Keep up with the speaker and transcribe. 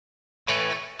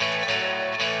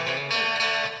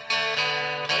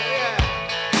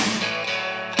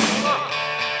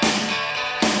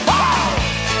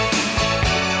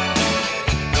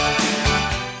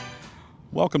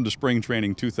Welcome to Spring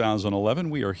Training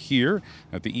 2011. We are here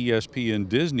at the ESPN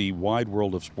Disney Wide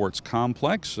World of Sports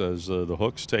Complex as the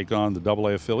Hooks take on the AA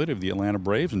affiliate of the Atlanta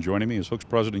Braves. And joining me is Hooks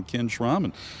President Ken Schrom.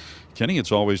 And Kenny,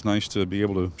 it's always nice to be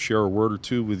able to share a word or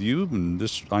two with you. And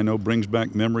this, I know, brings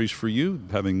back memories for you,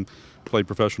 having played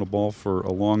professional ball for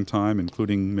a long time,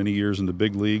 including many years in the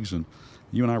big leagues. And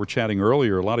you and I were chatting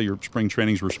earlier. A lot of your spring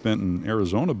trainings were spent in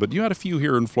Arizona, but you had a few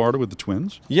here in Florida with the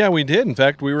Twins. Yeah, we did. In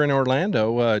fact, we were in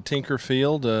Orlando, Tinker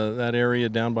Field, that area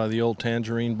down by the old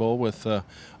Tangerine Bowl with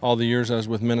all the years I was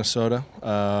with Minnesota.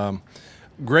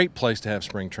 Great place to have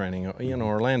spring training. You know,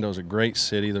 Orlando's a great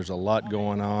city. There's a lot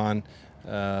going on.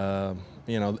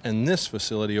 You know, and this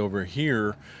facility over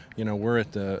here, you know, we're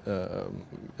at the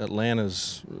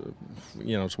Atlanta's,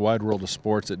 you know, it's Wide World of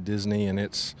Sports at Disney, and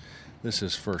this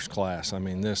is first class. I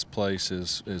mean, this place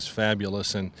is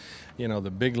fabulous, and you know,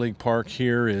 the big league park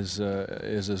here is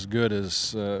as good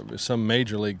as some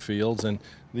major league fields, and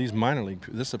these minor league.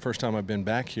 This is the first time I've been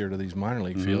back here to these minor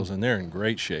league fields, and they're in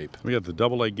great shape. We have the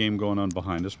AA game going on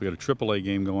behind us. We got a AAA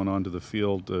game going on to the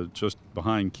field just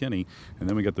behind Kenny, and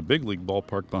then we got the big league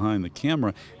ballpark behind the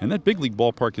camera. And that big league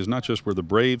ballpark is not just where the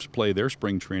Braves play their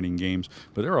spring training games,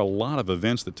 but there are a lot of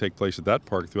events that take place at that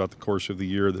park throughout the course of the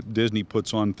year. That Disney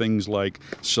puts on things like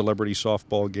celebrity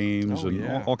softball games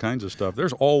all kinds of stuff.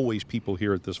 There's always people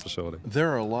here at this facility. There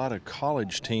are a lot of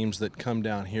college teams that come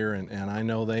down here, and I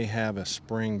know they have a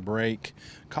spring break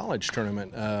college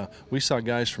tournament. We saw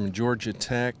guys from Georgia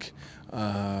Tech.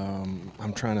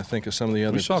 I'm trying to think of some of the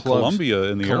other clubs. We saw clubs. Columbia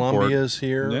in the airport. Columbia's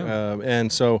here, yeah.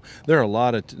 And so there are a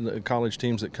lot of college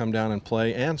teams that come down and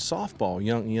play, and softball.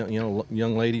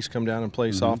 Young ladies come down and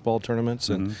play softball tournaments,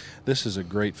 and this is a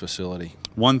great facility.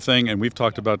 One thing, and we've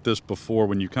talked about this before,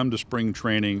 when you come to spring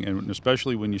training, and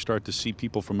especially when you start to see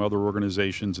people from other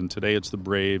organizations, and today it's the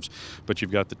Braves, but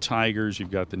you've got the Tigers, you've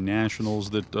got the Nationals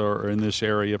that are in this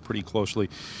area pretty closely.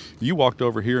 You walked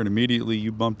over here and immediately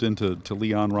you bumped into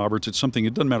Leon Roberts. It's something,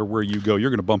 it doesn't matter where you go, you're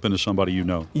going to bump into somebody you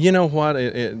know. You know what?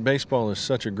 Baseball is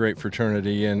such a great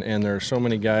fraternity, and there are so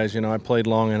many guys. You know, I played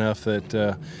long enough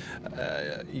that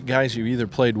guys you either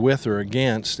played with or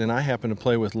against, and I happened to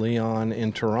play with Leon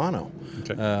in Toronto.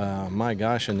 Okay. My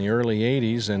gosh, in the early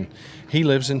 80s, and he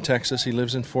lives in Texas. He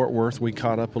lives in Fort Worth. We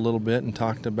caught up a little bit and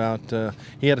talked about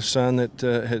he had a son that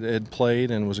had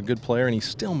played and was a good player, and he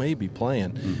still may be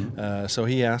playing. So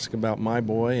he asked about my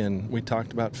boy, and we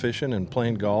talked about fishing and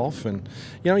playing golf, and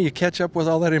you know, you catch up with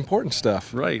all that important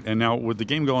stuff. Right. And now with the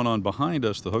game going on behind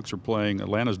us, the Hooks are playing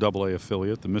Atlanta's AA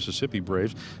affiliate, the Mississippi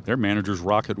Braves. Their manager's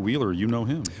Rocket Wheeler. You know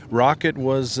him. Rocket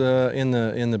was in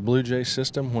the Blue Jay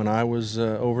system when I was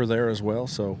over there as well.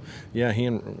 So yeah, he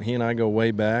and I go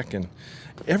way back, and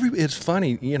it's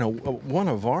funny, you know, one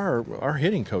of our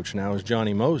hitting coach now is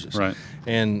Johnny Moses. Right.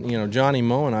 And you know, Johnny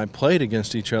Mo and I played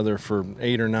against each other for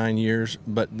 8 or 9 years,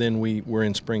 but then we were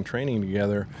in spring training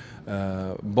together.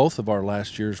 Both of our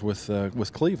last years with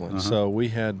Cleveland, so we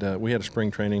had a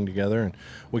spring training together, and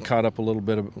we caught up a little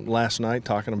bit last night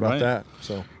talking about that.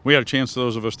 So we had a chance,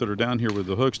 those of us that are down here with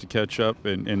the Hooks, to catch up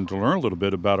and to learn a little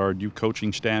bit about our new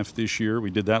coaching staff this year. We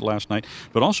did that last night,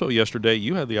 but also yesterday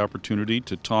you had the opportunity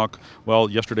to talk, well,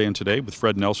 yesterday and today with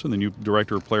Fred Nelson, the new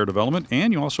director of player development,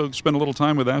 and you also spent a little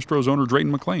time with Astros owner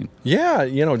Drayton McClain. Yeah,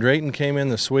 you know, Drayton came in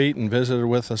the suite and visited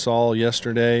with us all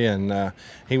yesterday, and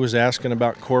he was asking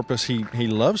about Corpus. He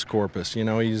loves Corpus. You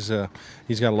know, he's got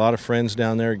a lot of friends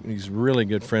down there. He's really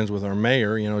good friends with our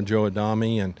mayor, you know, Joe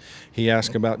Adami, and he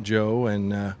asked about Joe,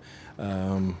 and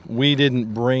we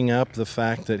didn't bring up the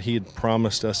fact that he had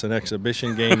promised us an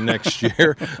exhibition game next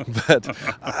year, but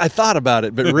I thought about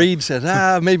it. But Reed said,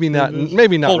 maybe not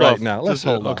right now. Let's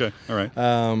hold off. Okay, all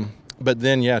right. But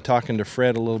then, yeah, talking to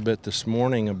Fred a little bit this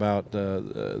morning about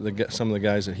some of the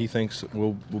guys that he thinks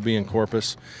will be in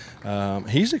Corpus,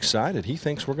 he's excited. He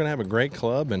thinks we're going to have a great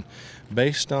club, and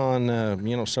based on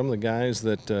you know, some of the guys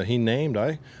that he named,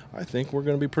 I think we're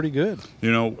going to be pretty good.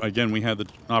 You know, again, we had the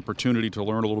opportunity to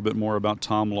learn a little bit more about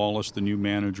Tom Lawless, the new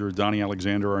manager, Donnie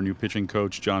Alexander, our new pitching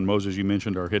coach, John Moses, you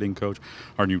mentioned, our hitting coach,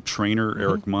 our new trainer,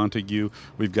 Eric Montague.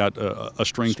 We've got a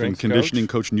strength and conditioning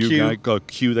coach, new guy,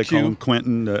 Q, they call him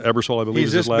Quentin Ebersol, I believe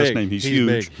is his last name. He's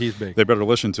huge. He's big. They better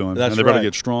listen to him, That's and they better right.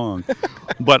 get strong.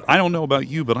 But I don't know about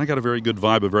you, but I got a very good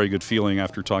vibe, a very good feeling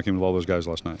after talking with all those guys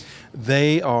last night.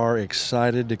 They are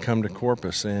excited to come to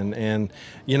Corpus, and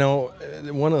you know,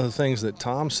 one of the things that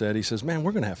Tom said, he says, man,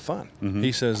 we're going to have fun.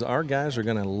 He says, our guys are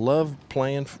going to love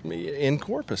playing in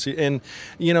Corpus. And,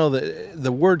 you know,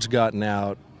 the word's gotten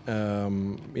out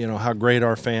you know, how great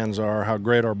our fans are, how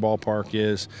great our ballpark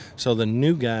is. So the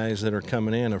new guys that are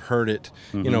coming in have heard it,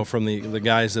 you know, from the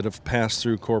guys that have passed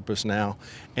through Corpus now,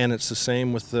 and it's the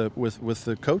same with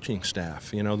the coaching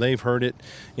staff. You know, they've heard it,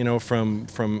 you know,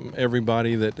 from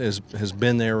everybody that has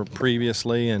been there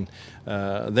previously, and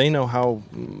they know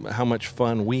how much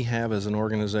fun we have as an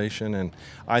organization, and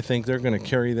I think they're going to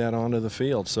carry that onto the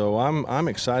field. So I'm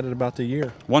excited about the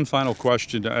year. One final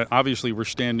question. Obviously, we're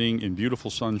standing in beautiful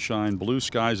sunshine, blue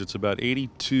skies. It's about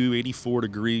 82, 84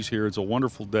 degrees here. It's a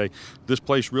wonderful day. This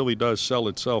place really does sell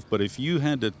itself. But if you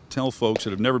had to tell folks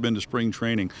that have never been to spring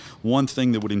training one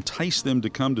thing that would entice them to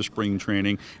come to spring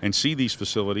training and see these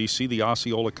facilities, see the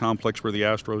Osceola complex where the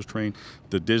Astros train,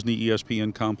 the Disney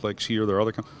ESPN complex here, there are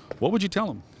other what would you tell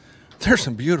them? There's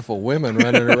some beautiful women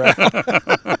running around.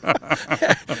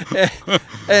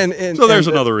 and so there's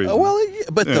another reason. Well,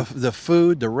 but the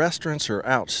food, the restaurants are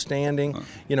outstanding.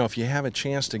 You know, if you have a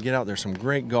chance to get out, there's some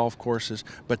great golf courses.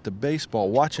 But the baseball,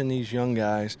 watching these young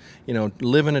guys, you know,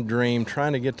 living a dream,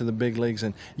 trying to get to the big leagues,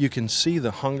 and you can see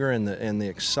the hunger and the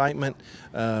excitement.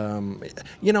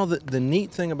 You know, the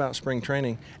neat thing about spring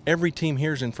training, every team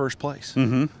here is in first place.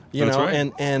 Mm-hmm. You That's know,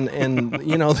 right. and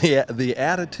you know, the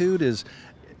attitude is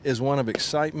one of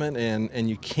excitement, and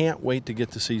you can't wait to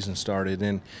get the season started.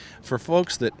 And for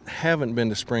folks that haven't been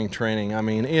to spring training, I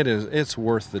mean, it's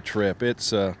worth the trip.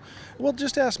 It's well,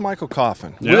 just ask Michael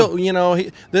Coffin. Yeah. You know,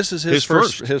 this is his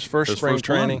first spring first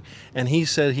training, one. and he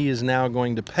said he is now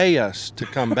going to pay us to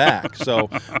come back. So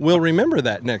we'll remember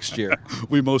that next year.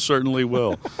 We most certainly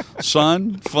will.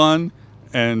 Sun, fun,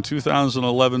 and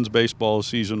 2011's baseball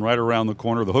season right around the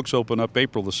corner. The Hooks open up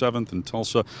April the 7th in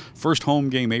Tulsa. First home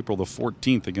game April the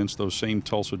 14th against those same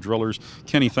Tulsa Drillers.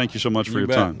 Kenny, thank you so much for your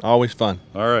time. Always fun.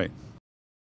 All right.